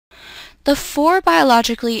The four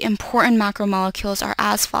biologically important macromolecules are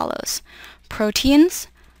as follows: proteins,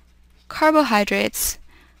 carbohydrates,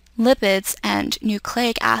 lipids, and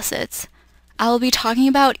nucleic acids. I will be talking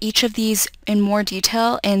about each of these in more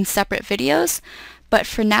detail in separate videos, but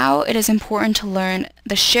for now it is important to learn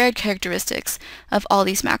the shared characteristics of all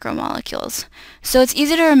these macromolecules. So it's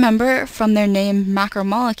easy to remember from their name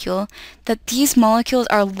macromolecule that these molecules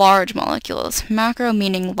are large molecules, macro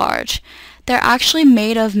meaning large. They're actually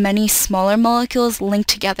made of many smaller molecules linked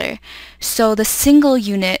together, so the single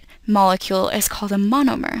unit molecule is called a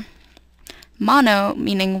monomer. Mono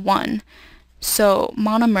meaning one, so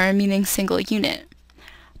monomer meaning single unit.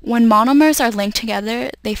 When monomers are linked together,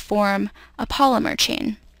 they form a polymer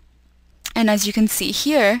chain. And as you can see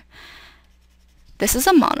here, this is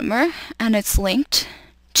a monomer, and it's linked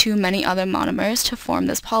to many other monomers to form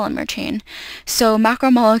this polymer chain. So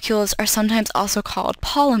macromolecules are sometimes also called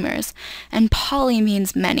polymers, and poly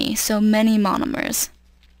means many, so many monomers.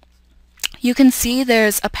 You can see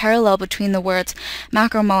there's a parallel between the words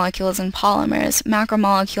macromolecules and polymers,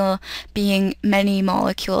 macromolecule being many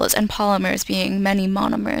molecules and polymers being many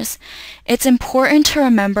monomers. It's important to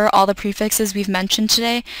remember all the prefixes we've mentioned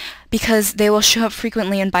today because they will show up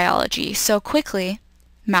frequently in biology. So quickly,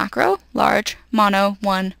 macro, large, mono,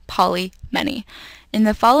 one, poly, many. In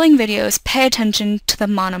the following videos, pay attention to the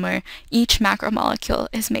monomer each macromolecule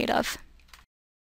is made of.